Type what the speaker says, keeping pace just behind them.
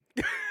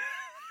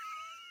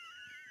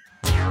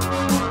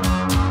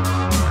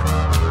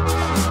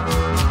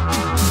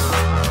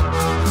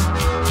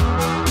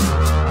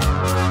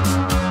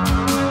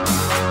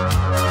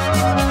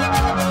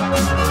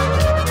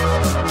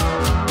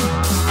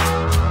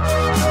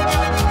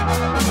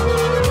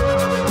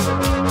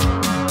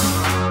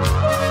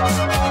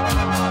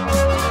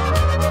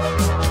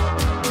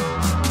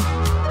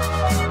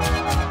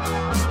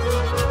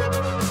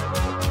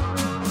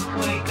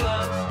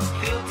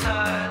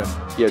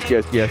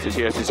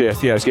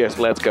yes.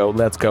 Let's go.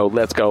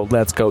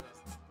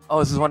 Oh,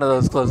 this is one of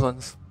those closed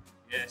ones.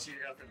 Yeah, shoot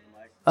it up into the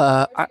mic.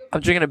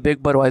 I'm drinking a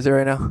big Budweiser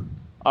right now.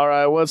 All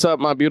right, what's up,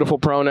 my beautiful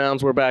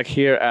pronouns? We're back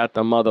here at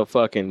the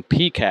motherfucking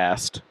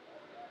PCast,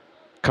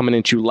 coming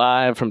at you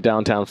live from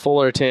downtown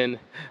Fullerton.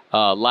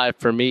 Live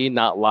for me,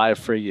 not live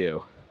for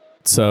you.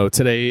 So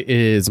today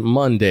is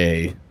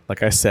Monday,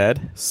 like I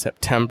said,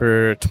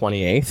 September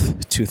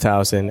 28th,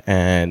 2000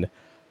 and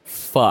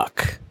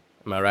fuck.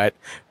 Am I right?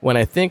 When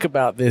I think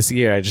about this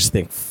year, I just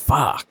think,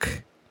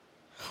 fuck.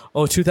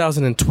 Oh,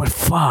 2020,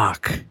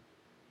 fuck.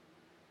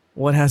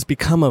 What has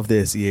become of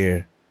this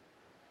year?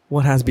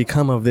 What has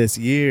become of this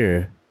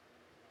year?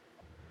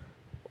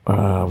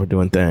 We're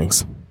doing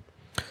things.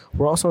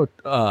 We're also,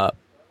 the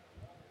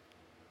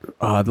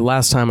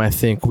last time I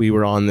think we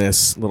were on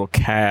this little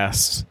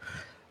cast,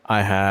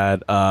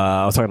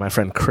 I was talking to my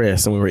friend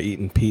Chris and we were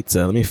eating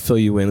pizza. Let me fill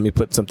you in. Let me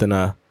put something,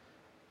 let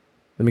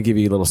me give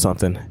you a little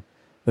something.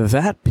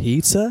 That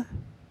pizza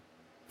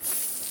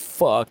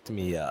fucked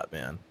me up,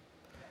 man.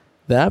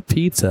 That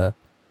pizza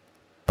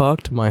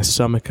fucked my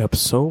stomach up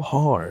so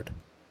hard.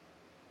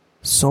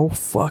 So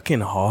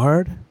fucking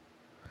hard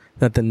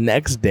that the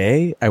next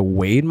day I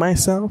weighed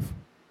myself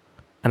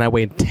and I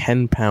weighed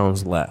 10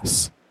 pounds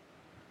less.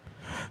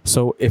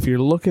 So if you're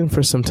looking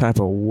for some type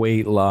of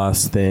weight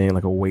loss thing,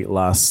 like a weight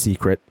loss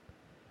secret,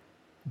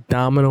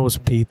 Domino's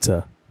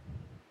Pizza.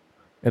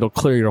 It'll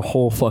clear your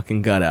whole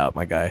fucking gut out,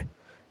 my guy.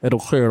 It'll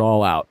clear it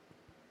all out.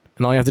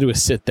 And all you have to do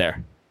is sit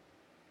there.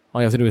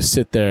 All you have to do is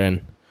sit there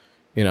and,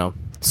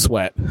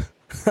 sweat.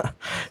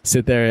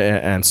 Sit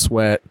there and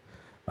sweat,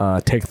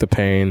 take the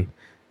pain,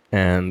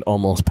 and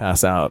almost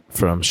pass out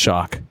from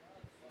shock.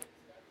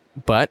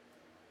 But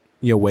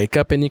you wake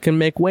up and you can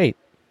make weight.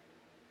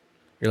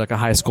 You're like a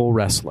high school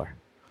wrestler.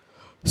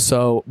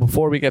 So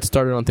before we get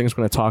started on things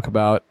we're going to talk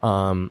about,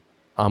 I'm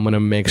going to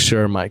make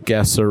sure my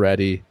guests are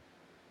ready.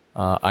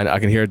 I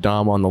can hear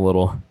Dom on the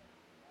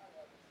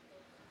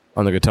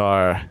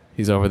guitar.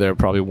 He's over there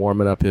probably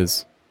warming up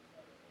his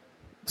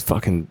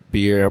fucking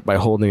beer by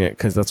holding it,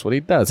 because that's what he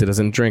does. He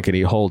doesn't drink it.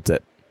 He holds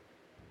it.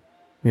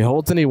 He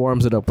holds it and he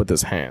warms it up with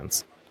his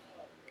hands.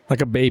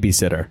 Like a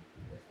babysitter.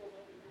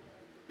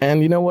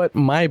 And you know what?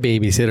 My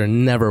babysitter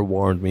never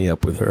warmed me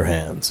up with her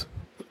hands.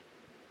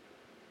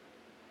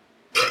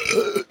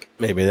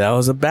 Maybe that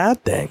was a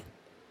bad thing.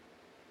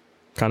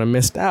 Kind of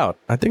missed out.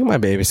 I think my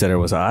babysitter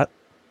was hot.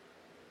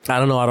 I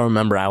don't know. I don't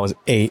remember. I was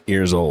 8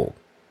 years old.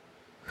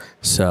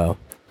 So,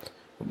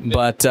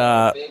 but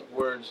big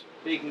words,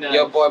 big nuts.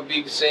 Yo, boy,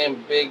 big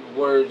saying big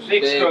words,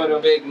 big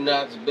scrotum, big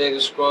nuts, big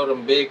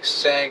scrotum, big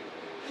sack.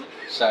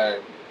 Sorry,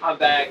 I'm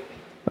back.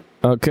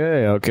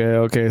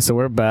 Okay. So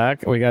we're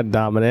back. We got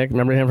Dominic.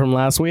 Remember him from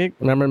last week?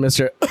 Remember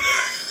Mr.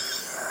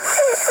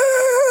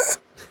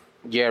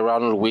 Yeah,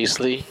 Ronald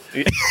Weasley.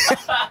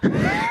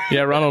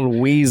 Yeah, Ronald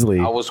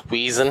Weasley. I was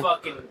wheezing.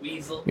 Fucking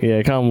weasel.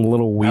 Yeah, call him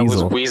Little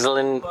Weasel. I was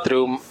weaseling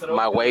through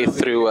my way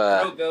through.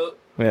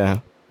 Yeah,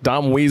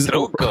 Dom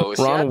Weasley.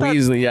 Ron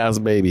Weasley, yes,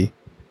 baby.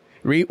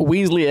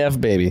 Weasley F,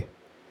 baby.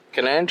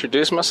 Can I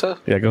introduce myself?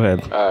 Yeah, go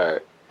ahead. All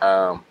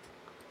right.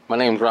 My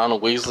name's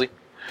Ronald Weasley.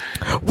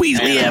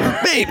 Weasley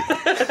F, baby.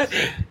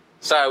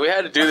 Sorry, we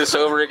had to do this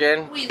over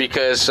again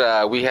because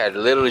we had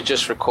literally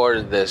just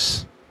recorded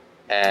this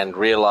and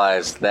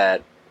realized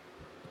that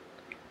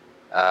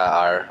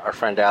our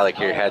friend Alec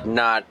here had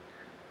not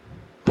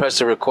pressed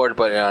the record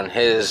button on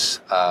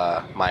his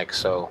mic,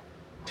 so...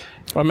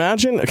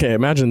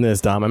 Imagine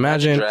this, Dom.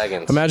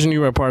 Imagine you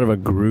were a part of a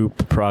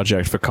group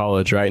project for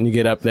college, right? And you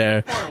get up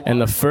there,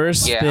 and the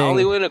first thing... I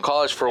only went to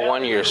college for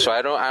 1 year, so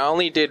I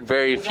only did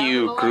very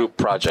few group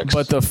projects.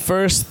 But the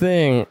first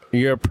thing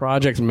your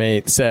project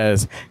mate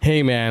says,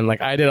 hey, man,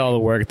 like, I did all the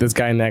work. This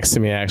guy next to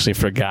me actually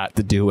forgot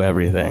to do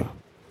everything.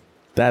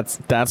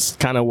 That's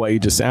kind of what you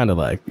just sounded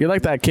like. You're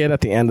like that kid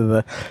at the end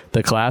of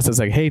the class that's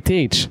like, hey,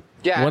 teach,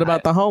 what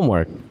about the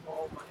homework?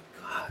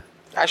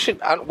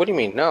 What do you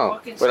mean? No.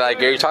 But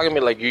like, are you talking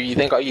about like you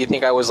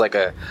think I was like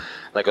a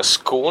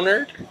school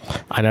nerd?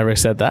 I never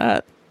said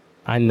that.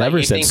 I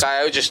never said. You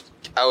think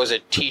I was a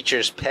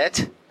teacher's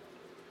pet?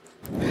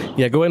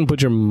 Yeah, go ahead and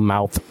put your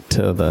mouth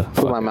to the.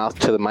 Put my mouth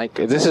to the mic.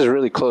 This is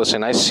really close,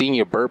 and I seen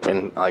you burp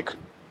and like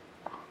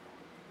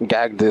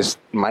gag this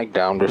mic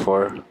down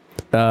before.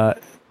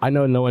 I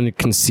know no one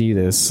can see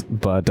this,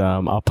 but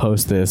I'll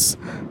post this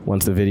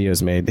once the video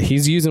is made.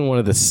 He's using one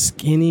of the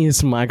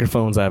skinniest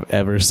microphones I've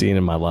ever seen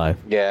in my life.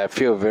 Yeah, I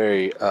feel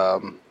very...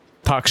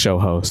 talk show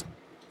host.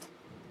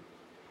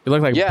 You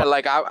look like... Yeah,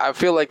 I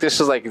feel like this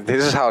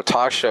is how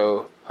talk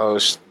show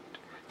hosts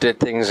did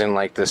things in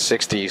like the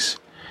 60s.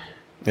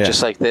 Yeah.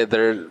 Just like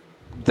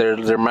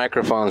their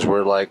microphones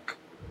were like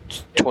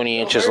 20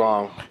 inches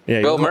long.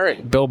 Yeah, Bill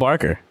Murray. Bill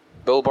Barker.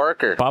 Bill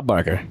Barker. Bob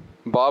Barker.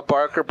 Bob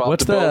Barker, Bob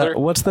what's the Builder.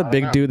 What's the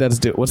big dude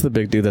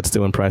that's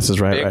doing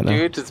Prices Right right now?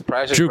 Big dude,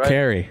 Prices Drew Right.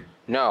 Carey.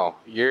 No,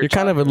 you're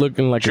kind of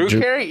looking like Drew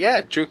Carey. Yeah,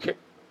 Drew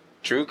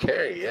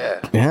Carey. Yeah.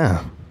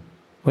 Yeah.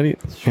 What do you?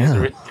 Yeah. He's a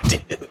real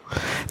dude.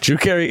 Drew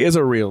Carey is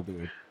a real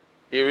dude.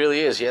 He really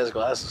is. He has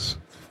glasses.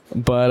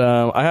 But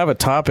I have a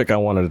topic I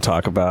wanted to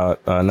talk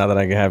about now that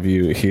I have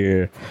you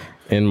here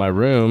in my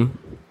room.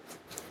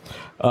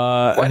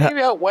 Why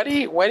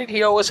did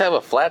he always have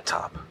a flat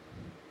top?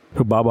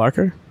 Who, Bob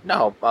Barker?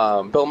 No,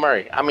 Bill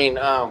Murray. I mean,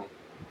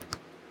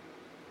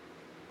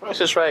 what's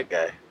this right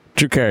guy?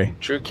 Drew Carey.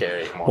 Drew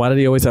Carrymore. Why did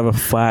he always have a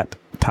flat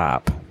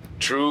top?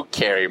 Drew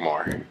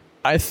Carrymore.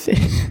 I think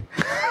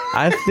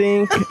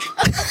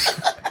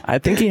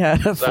he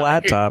had a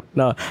flat top.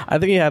 No, I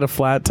think he had a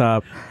flat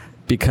top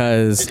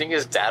because You think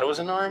his dad was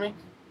in the army?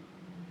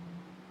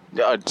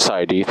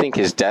 Sorry, do you think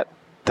his dad...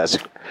 This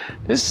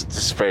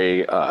is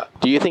very...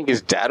 do you think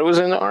his dad was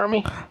in the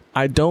army?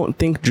 I don't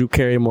think Drew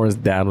Carrymore's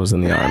dad was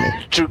in the army.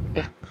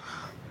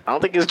 I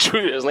don't think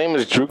his name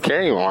is Drew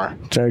Carrymore.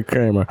 Drew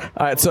Carrymore.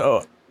 All right,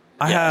 so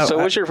So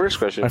what's your first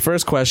question? My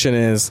first question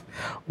is,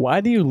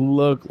 why do you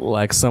look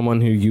like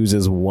someone who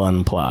uses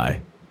one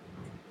ply?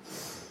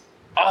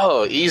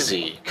 Oh,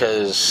 easy,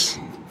 because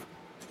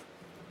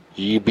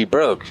you'd be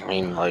broke. I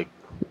mean, like...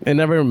 It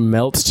never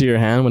melts to your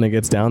hand when it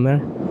gets down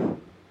there?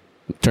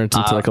 It turns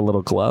into like a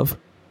little glove?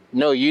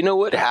 No, you know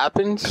what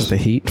happens? The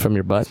heat from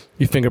your butt?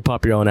 You finger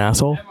pop your own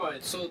asshole?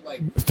 So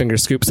like, Finger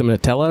scoop some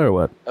Nutella or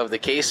what? Of the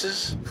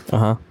cases?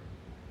 Uh-huh.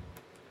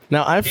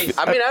 Now, I mean,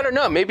 I don't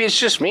know. Maybe it's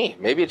just me.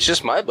 Maybe it's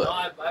just my butt.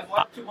 I've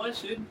walked too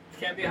much, dude.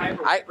 Can't be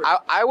hyper.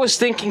 I was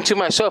thinking to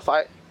myself,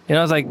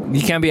 it's like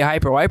you can't be a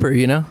hyper wiper,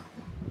 you know.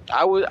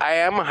 I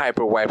am a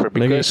hyper wiper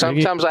because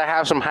sometimes I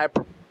have some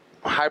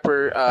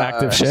hyper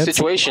active shits?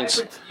 situations.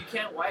 You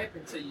can't wipe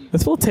until you.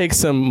 This will take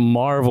some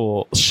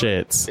Marvel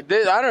shits.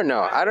 I don't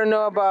know. I don't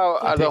know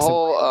about the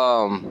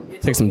whole.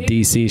 Take some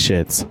DC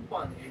shits.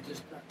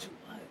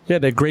 Yeah,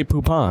 they're great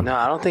poop on. No,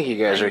 I don't think you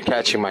guys are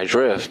catching my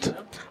drift.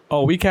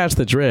 Oh, we catch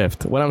the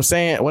drift. What I'm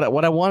saying, what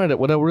I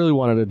really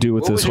wanted to do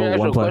with What this was your whole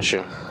actual one ply.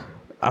 question?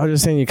 I was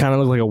just saying you kind of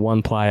look like a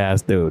one ply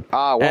ass dude.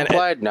 One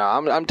ply? No,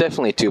 I'm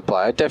definitely two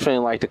ply. I definitely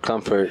like the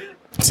comfort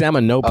See, I'm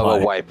a no ply.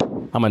 of a wipe.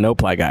 I'm a no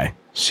ply guy.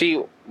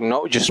 See,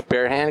 no, just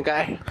bare hand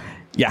guy.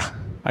 Yeah,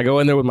 I go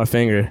in there with my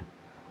finger,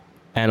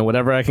 and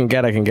whatever I can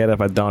get.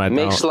 If I don't, I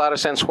Makes a don't. lot of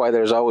sense why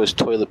there's always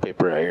toilet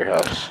paper at your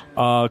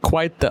house.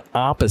 Quite the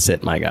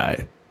opposite, my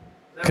guy.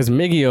 Because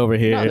Miggy over No,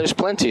 here, there's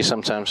plenty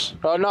sometimes.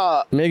 Oh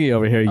no. Miggy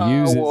over here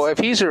uses Well, if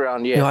he's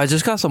around, yeah. Yo, I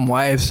just got some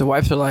wipes. The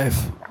wipes are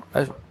life.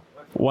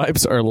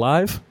 wipes are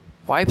live.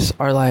 Wipes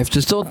are life.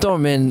 Just don't throw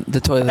them in the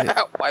toilet.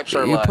 Wipes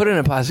are You live. put it in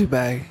a plastic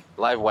bag.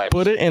 Live wipes.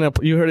 Put it in a.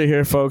 You heard it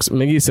here, folks.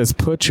 Miggy says,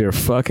 "Put your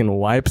fucking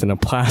wipes in a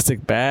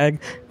plastic bag,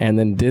 and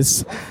then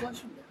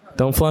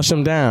don't flush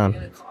them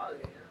down.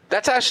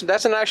 That's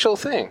an actual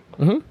thing.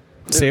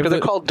 Save They're the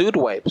called dude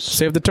wipes.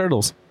 save the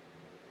turtles.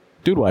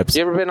 Dude wipes.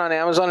 You ever been on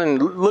Amazon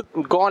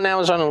and go on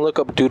Amazon and look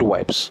up dude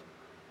wipes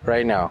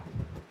right now?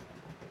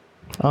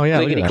 Oh yeah,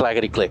 look Clickety at that.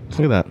 clackety click.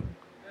 Look at that.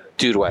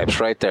 Dude wipes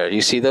right there.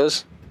 You see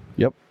those?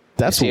 Yep,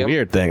 that's You see a 'em?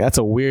 weird thing. That's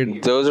a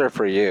weird. Those are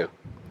for you.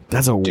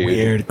 That's a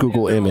weird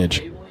Google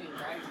image.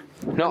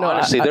 No,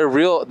 honestly, they're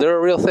real. They're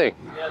a real thing.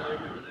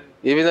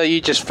 Even though you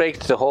just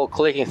faked the whole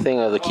clicking thing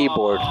of the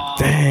keyboard.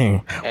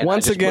 Dang. And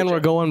Once I just again, put we're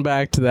you- going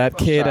back to that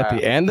kid at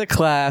the end of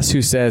class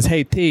who says,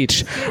 "Hey,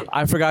 teach,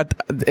 I forgot.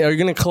 Are you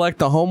going to collect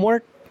the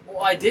homework?"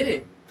 Well, I did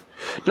it.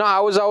 No, I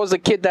was always the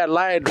kid that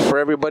lied for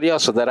everybody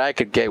else so that I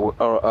could get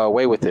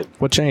away with it.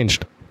 What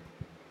changed?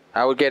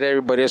 I would get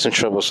everybody else in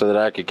trouble so that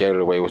I could get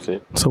away with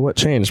it. So what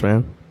changed,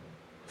 man?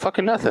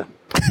 Fucking nothing.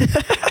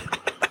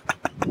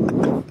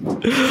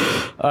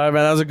 All right,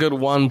 man, that was a good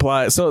one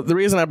ply. So the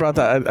reason I brought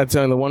that, I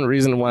tell you, the one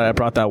reason why I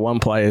brought that one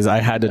ply is I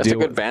had to That's a deal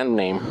good with band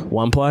name.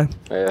 one ply.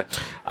 Yeah.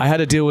 I had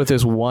to deal with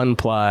this one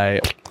ply.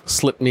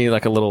 Slipped me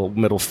like a little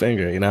middle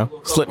finger, you know?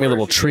 Slipped me a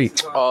little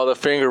treat. Oh, the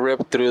finger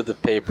ripped through the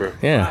paper.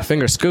 Yeah,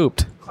 finger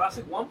scooped.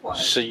 Classic one ply.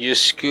 So you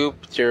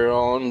scooped your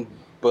own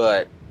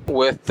butt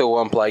with the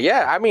one ply.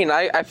 Yeah, I mean,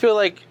 I feel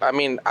like, I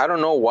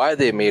don't know why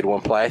they made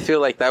one ply. I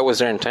feel like that was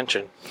their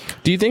intention.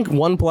 Do you think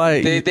one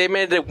ply? They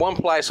made it one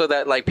ply so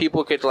that like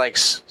people could like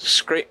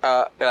scrape,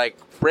 like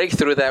break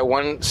through that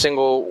one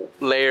single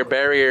layer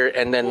barrier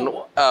and then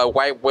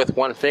wipe with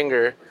one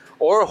finger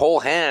or a whole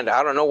hand.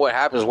 I don't know what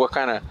happens, what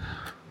kind of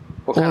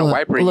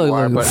wiper you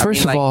are, but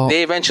first of all,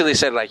 they eventually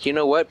said like, you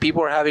know what,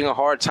 people are having a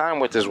hard time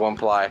with this one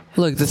ply.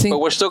 Look, the thing. But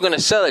we're still going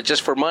to sell it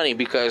just for money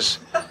because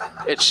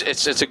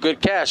it's a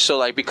good cash. So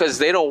like because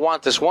they don't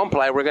want this one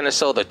ply, we're going to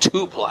sell the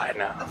two ply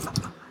now.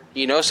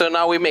 You know, so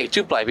now we make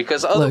two ply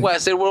because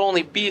otherwise there would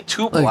only be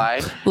two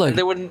ply. Look,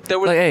 there would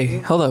hey,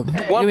 hold up.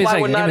 one Give me a ply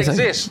second, would not give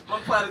me a second.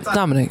 exist.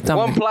 Dominic.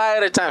 One ply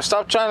at a time.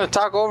 Stop trying to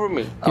talk over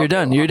me. You're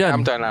done.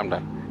 I'm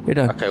done. You're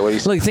done. Okay, what do you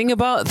say? Look, think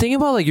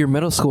about like your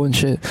middle school and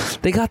shit.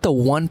 They got the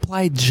one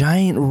ply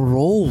giant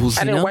rolls.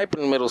 I you didn't know? wipe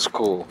in middle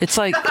school. It's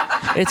like,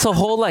 it's a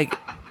whole like,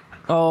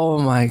 oh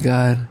my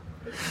god.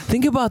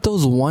 Think about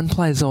those one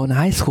plies though in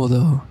high school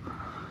though.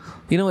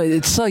 You know,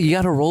 it's like you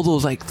got to roll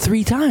those like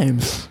 3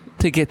 times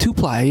to get 2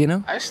 ply. You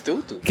know, I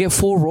still do. get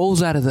 4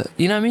 rolls out of the.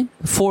 You know what I mean?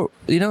 4.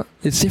 You know,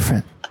 it's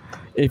different.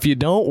 If you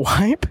don't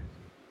wipe,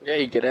 Yeah,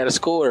 you get out of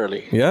school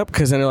early. yep,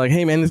 because then they're like,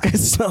 "Hey, man, this guy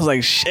smells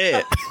like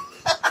shit."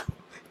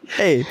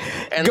 Hey,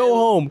 And go then-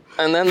 home.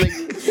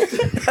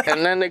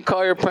 And then they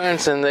call your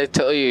parents and they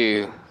tell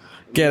you,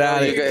 Get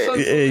out of you here. got-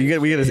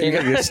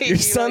 Your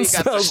son you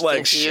got the smells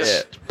like stinkiest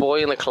shit.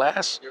 boy in the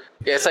class.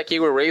 Yeah, it's like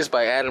you were raised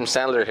by Adam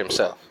Sandler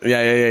himself.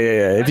 Yeah.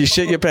 If you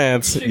shit your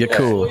pants, you're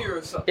cool.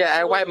 Yeah,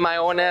 I wipe my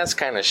own ass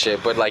kind of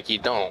shit, but like you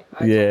don't.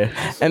 Yeah.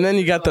 And then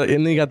you got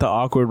the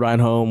awkward ride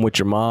home with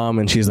your mom,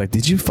 and she's like,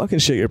 "Did you fucking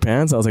shit your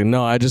pants?" I was like,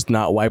 "No, I just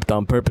not wiped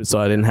on purpose, so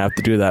I didn't have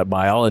to do that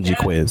biology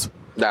quiz."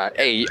 Nah,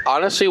 hey,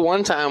 honestly,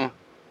 one time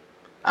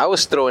I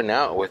was throwing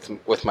out with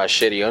my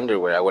shitty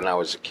underwear when I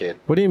was a kid.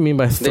 What do you mean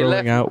by throwing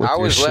left- out with I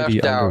your was shitty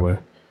left out. underwear?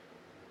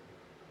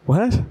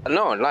 What?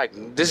 No, like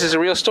this is a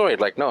real story.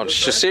 Like no, it's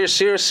just serious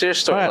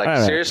story. All right, Like all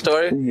right. serious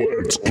story.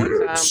 Let's One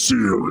get time,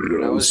 serious.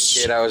 When I was a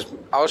kid,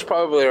 I was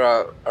probably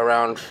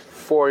around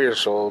 4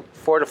 years old,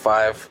 4 to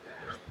 5.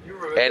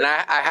 And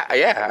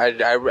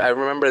I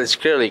remember this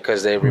clearly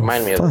because they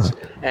remind me of this.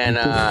 And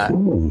I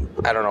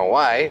don't know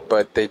why,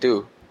 but they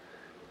do.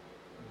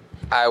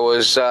 I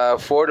was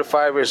 4 to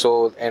 5 years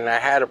old, and I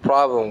had a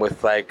problem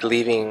with like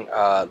leaving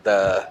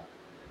the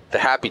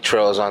happy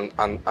trails on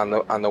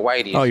the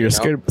whiteies. Oh, you're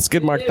you know?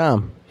 skid mark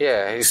down.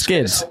 Yeah, it's-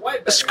 Skids.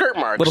 it's skirt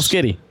marks. Little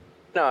skiddy.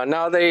 No,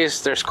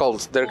 nowadays they call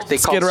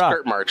Skid rock.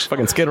 skirt marks.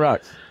 Fucking skid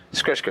rock.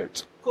 Skirts.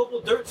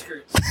 Couple dirt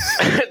skirts.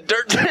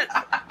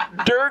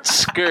 dirt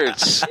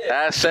skirts.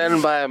 As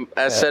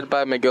said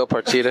by Miguel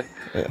Partida.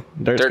 Dirt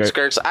Dirt skirt.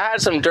 skirts. I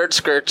had some dirt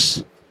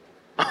skirts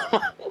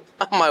on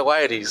my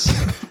whiteies,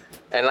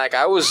 and like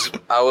I was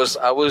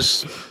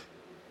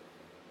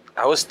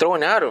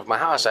thrown out of my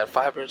house at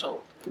 5 years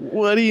old.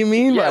 What do you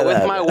mean Yeah, by with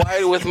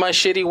that? with my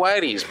shitty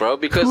whiteys, bro.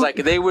 Because like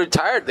they were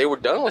tired, they were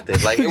done with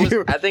it. Like it was,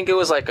 I think it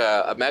was like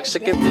a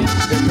Mexican thing.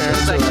 It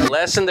was like a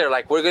lesson. They're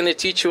like, we're gonna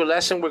teach you a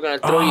lesson. We're gonna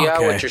throw you out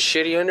okay. with your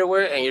shitty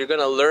underwear, and you're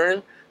gonna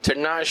learn to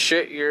not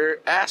shit your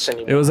ass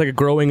anymore. It was like a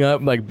growing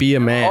up, like be a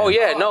man. Oh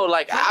yeah, no,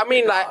 like I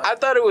mean, like I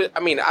thought it was. I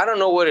mean, I don't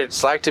know what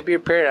it's like to be a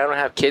parent. I don't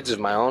have kids of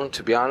my own,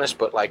 to be honest.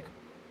 But like,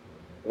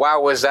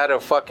 wow, was that a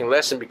fucking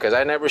lesson? Because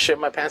I never shit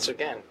my pants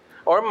again.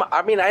 Or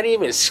I mean, I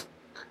didn't even.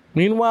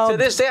 Meanwhile, To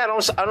this day, I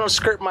don't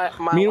skirt my.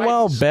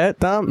 meanwhile,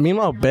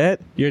 whiteys. bet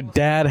your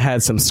dad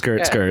had some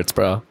skirts,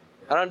 bro.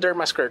 I don't dirt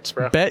my skirts,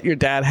 bro. Bet your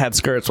dad had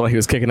skirts while he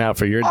was kicking out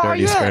for your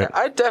dirty skirt.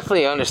 I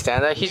definitely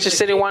understand that. He just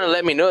didn't want to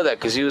let me know that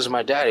because he was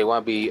my dad. He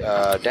wanted to be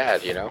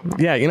dad, you know.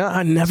 Yeah, you know,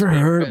 I never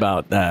heard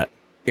about that.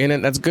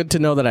 And that's good to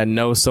know that I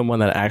know someone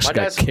that actually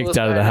got dad's kicked cool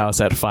out of the guy.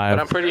 house at But 5.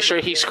 I'm pretty sure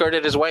he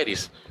skirted his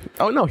whiteys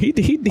Oh no, he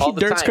all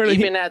the dirt time, skirted.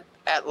 even at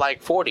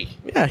like 40.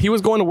 Yeah, he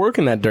was going to work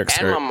in that dirt And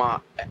skirt. my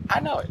mom, I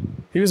know it,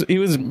 He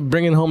was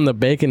bringing home the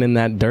bacon in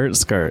that dirt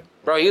skirt.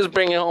 bro. He was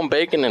bringing home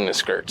bacon in his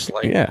skirts,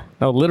 like Yeah,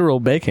 no, literal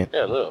bacon.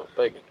 yeah, little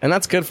bacon. And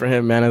that's good for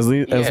him, man. As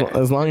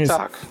long as.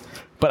 talk.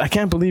 But I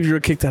can't believe you were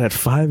kicked out at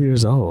 5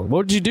 years old.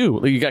 What did you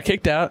do? You got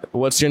kicked out.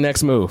 What's your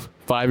next move?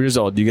 5 years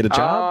old. Do you get a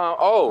job?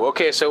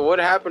 Okay. So what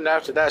happened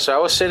after that? So I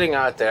was sitting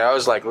out there. I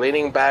was like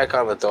leaning back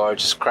on the door,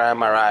 just crying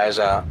my eyes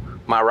out,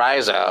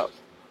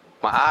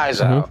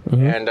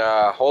 and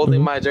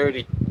holding my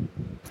dirty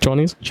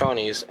Chonies?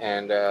 chonies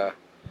and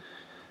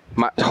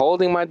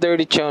holding my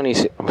dirty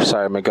chonies. I'm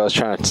sorry, Miguel's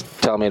trying to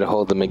tell me to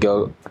hold the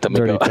Miguel,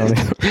 Dirty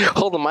chonies.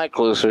 hold the mic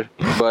closer.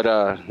 But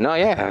no,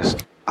 yeah, I was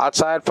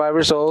outside, 5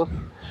 years old,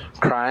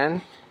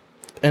 crying.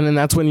 And then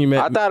that's when you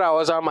met. I thought I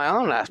was on my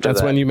own after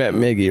That's that. when you met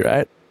Miggy,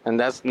 right? And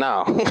that's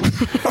no.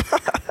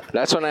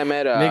 That's when I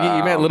met. Miggy,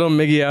 you met little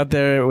Miggy out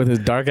there with his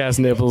dark ass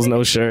nipples,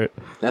 no shirt.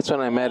 That's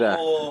when I met.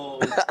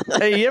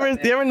 Hey, you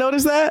ever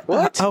notice that?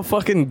 What? How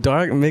fucking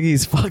dark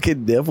Miggy's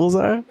fucking nipples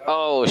are?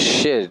 Oh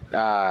shit.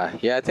 Yeah, I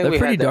think They're we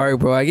pretty had that. dark,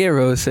 bro. I get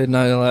roasted,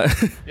 not gonna lie.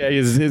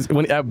 Yeah,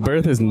 when at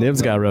birth his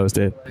nibs got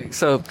roasted.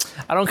 So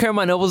I don't care if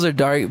my nipples are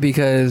dark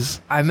because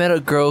I met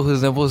a girl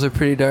whose nipples are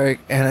pretty dark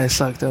and I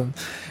sucked them.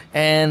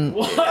 And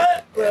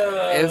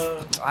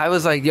if I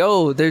was like,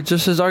 yo, they're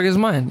just as dark as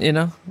mine, you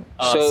know?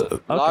 So okay.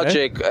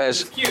 logic,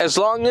 as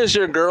long as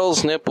your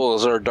girl's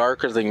nipples are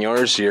darker than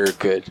yours, you're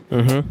good.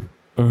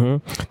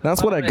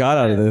 That's what I got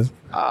out of this.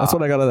 That's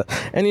what I got out of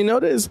that. And you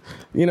notice,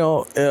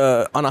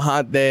 on a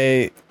hot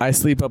day, I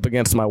sleep up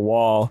against my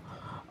wall.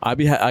 I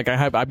be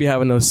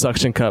having those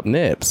suction cup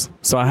nips,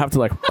 so I have to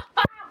like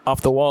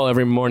off the wall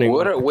every morning.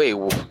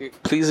 Wait,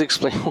 please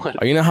explain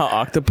what. You know how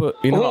octopus?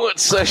 You know? What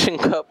suction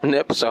cup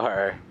nips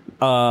are?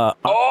 How,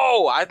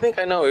 I think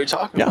I know what you're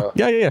talking about.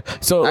 yeah.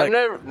 So like,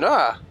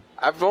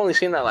 I've only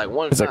seen that like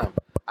one like- time.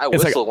 I it's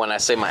like- whistle when I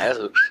say my S.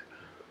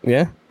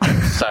 yeah.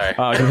 Sorry.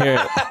 I can hear it.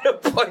 I had to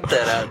point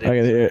that out, I dude.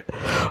 can hear it.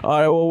 All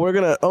right. Well, we're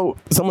gonna. Oh,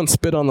 someone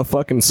spit on the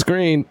fucking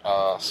screen.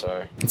 Oh,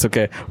 sorry. It's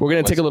okay. We're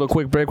gonna take a little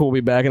quick break. We'll be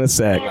back in a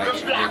sec.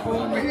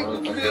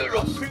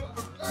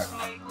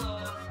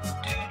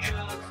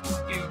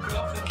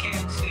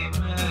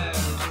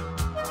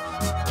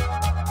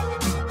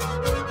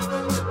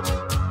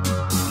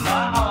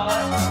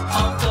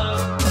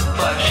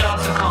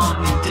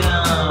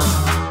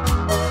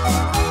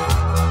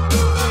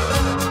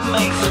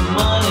 Make some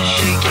money,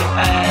 shake your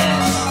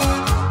ass.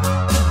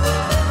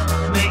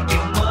 Make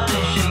your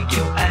money, shake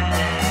your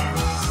ass.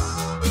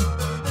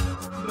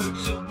 Make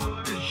some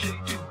money,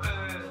 shake your ass.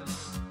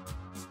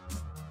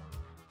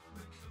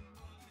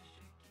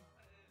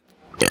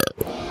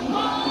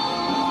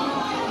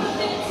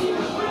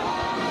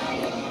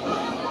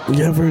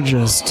 You ever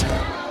just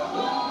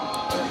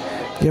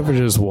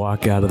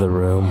walk out of the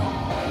room?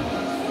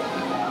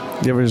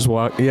 You ever just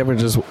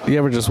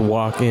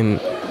walk in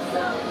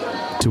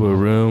to a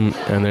room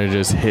and they're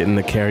just hitting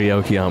the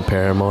karaoke on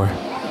Paramore?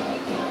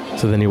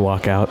 So then you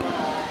walk out.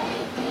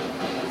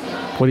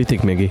 What do you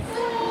think, Miggy?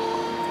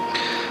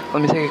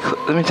 Let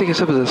me take a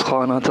sip of this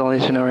claw, and I'll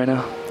let you know right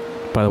now.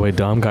 By the way,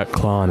 Dom got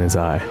claw in his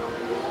eye.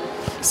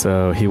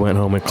 So he went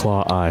home with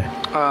claw eye.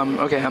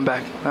 Okay, I'm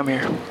back. I'm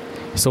here.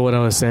 So what I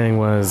was saying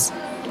was,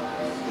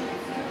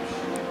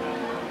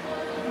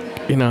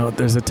 you know,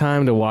 there's a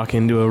time to walk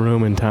into a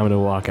room and time to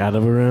walk out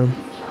of a room.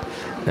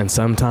 And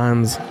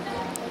sometimes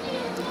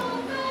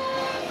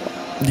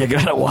you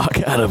gotta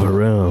walk out of a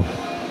room.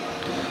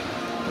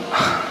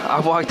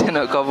 I've walked in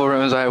a couple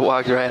rooms. I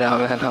walked right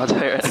out, man. I'll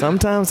tell you right now.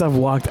 Sometimes I've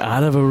walked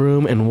out of a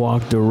room and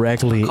walked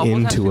directly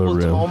into a room.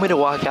 People told me to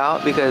walk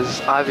out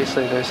because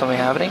obviously there's something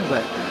happening,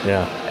 but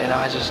Yeah.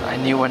 I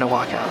knew when to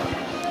walk out.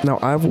 Now,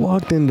 I've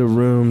walked into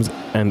rooms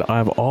and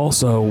I've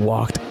also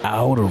walked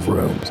out of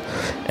rooms.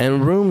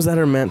 And rooms that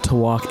are meant to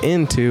walk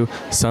into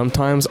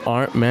sometimes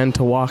aren't meant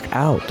to walk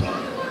out.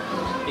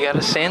 You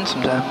gotta stand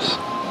sometimes.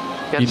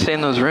 You gotta stay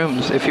in those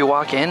rooms. If you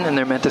walk in and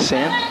they're meant to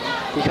stand,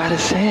 you gotta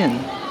stand.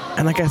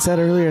 And like I said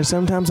earlier,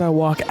 sometimes I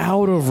walk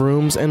out of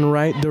rooms and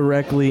right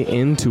directly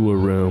into a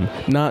room,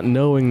 not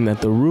knowing that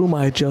the room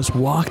I just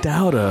walked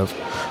out of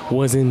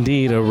was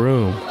indeed a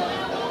room.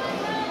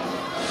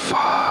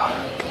 Fuck.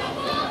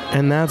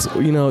 And that's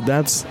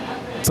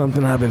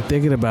something I've been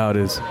thinking about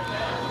is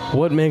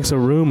what makes a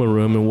room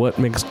and what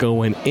makes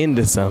going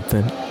into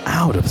something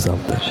out of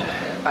something.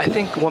 I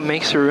think what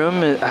makes a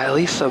room is at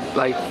least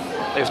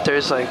if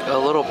there's like a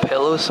little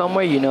pillow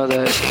somewhere, you know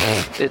that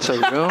it's a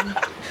room.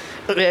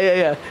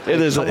 Yeah.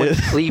 Someone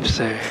sleeps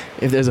there.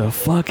 If there's a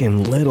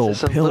fucking little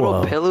There's a pillow.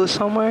 little pillow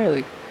somewhere.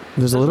 Like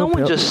There's a little no one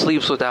pillow. just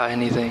sleeps without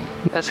anything.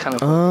 That's kind of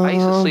fun. I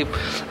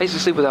used to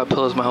sleep without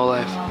pillows my whole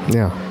life.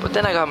 Yeah. But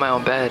then I got my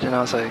own bed and I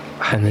was like,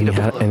 And then you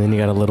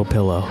got a little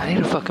pillow. I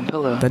need a fucking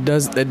pillow. That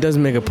does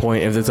make a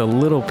point. If there's a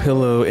little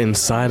pillow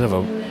inside of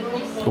a,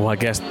 well, I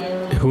guess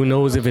who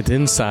knows if it's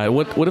inside?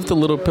 What if the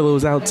little pillow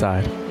is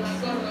outside?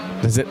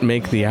 Does it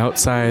make the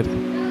outside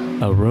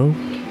a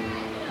room?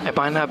 It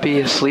might not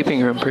be a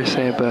sleeping room per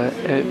se, but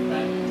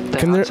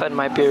the outside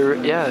might be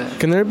yeah.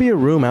 Can there be a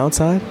room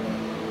outside?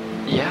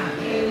 Yeah,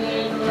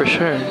 for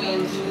sure.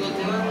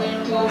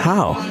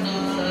 How?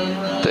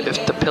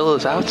 If the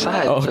pillow's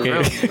outside, Okay.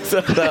 it's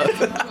a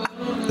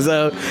room.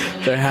 so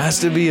there has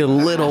to be a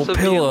little There has to be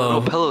a pillow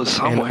little pillow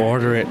somewhere. in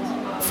order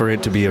for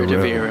it to be a room. To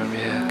be a room,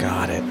 yeah.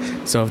 Got it.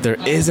 So if there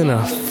isn't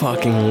a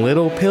fucking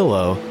little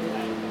pillow,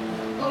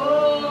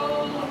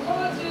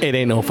 it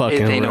ain't no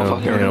fucking room. Ain't no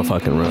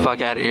fucking room.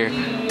 Fuck out of here.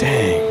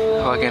 Dang.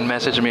 Fucking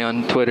message me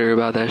on Twitter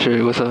about that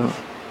shit. What's up?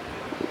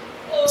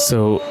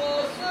 So,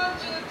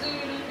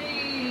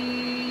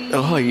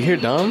 oh, you hear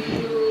Dom?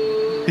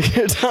 You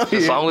hear Dom?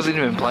 The song wasn't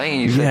even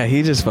playing. Yeah,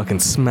 he just fucking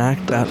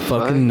smacked that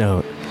fucking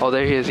note. Oh,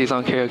 there he is. He's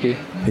on karaoke.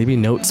 He be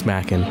note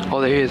smacking. Oh,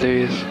 there he is. There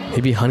he is.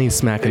 He be honey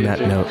smacking that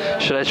There he is. note.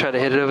 Should I try to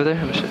hit it over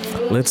there?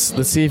 Let's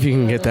see if you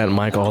can get that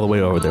mic all the way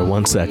over there.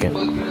 1 second.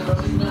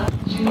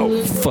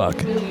 Oh fuck.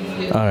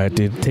 All right,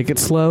 dude. Take it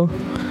slow.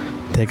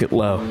 Take it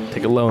low.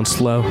 Take it low and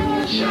slow.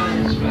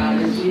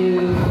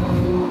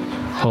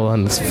 Hold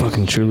on, this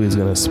fucking Truly's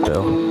gonna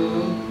spill.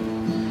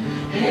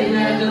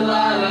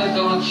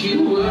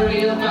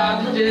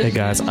 Hey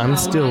guys, I'm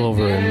still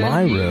over in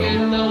my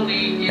room.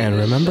 And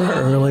remember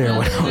earlier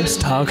when I was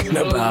talking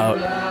about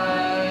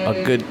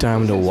a good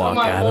time to walk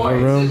out of a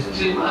room?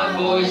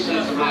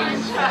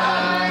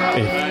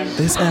 If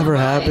this ever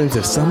happens,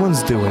 if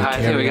someone's doing I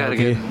think we got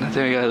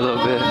a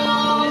little bit.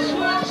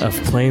 of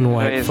plain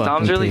white Anyways, fucking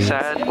Dom's really teeth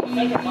sad.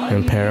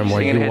 and Paramore,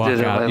 Singing you Hit walk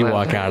Dizzle out, by you Left.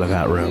 walk out of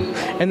that room,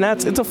 and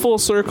it's a full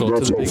circle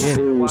to the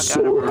beginning. Walk out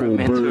of a room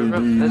into a room.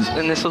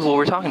 And this is what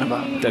we're talking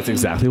about. That's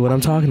exactly what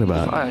I'm talking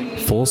about. Fine.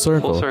 Full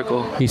circle. Full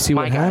circle. You see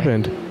My what guy.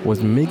 happened was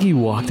Miggy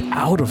walked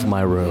out of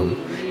my room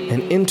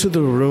and into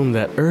the room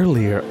that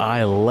earlier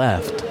I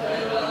left,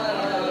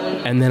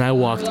 and then I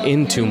walked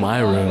into my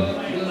room,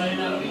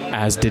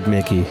 as did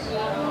Mickey.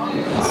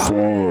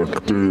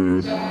 Fuck,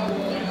 dude.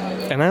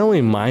 And I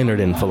only minored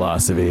in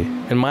philosophy.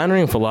 And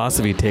minoring in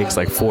philosophy takes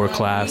like 4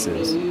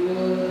 classes.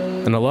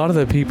 And a lot of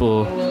the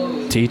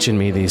people teaching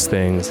me these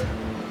things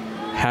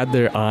had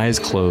their eyes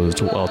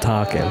closed while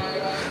talking.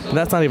 But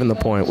that's not even the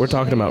point. We're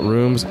talking about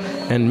rooms.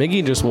 And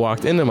Miggy just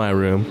walked into my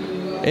room.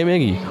 Hey,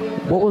 Miggy,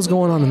 what was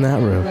going on in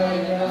that room?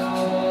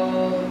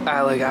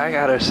 I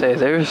gotta say,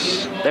 there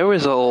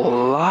was a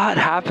lot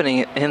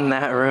happening in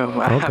that room.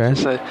 I have to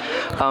say,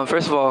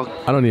 first of all,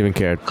 I don't even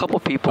care. a couple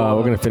people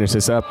We're going to finish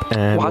this up.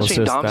 And watching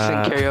we'll Dom just, sing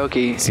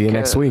karaoke. see you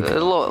next week. A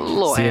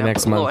little See you amp,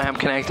 next a little month. amp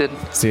connected.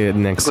 See you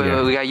next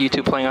year. We got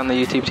YouTube playing on the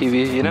YouTube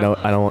TV. You know. No,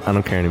 I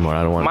don't care anymore.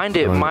 I don't want Mind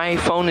it, my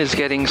phone is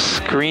getting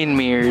screen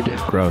mirrored.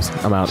 Gross.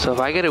 I'm out. So if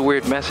I get a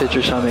weird message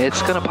or something,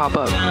 it's gonna pop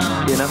up.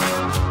 You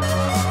know.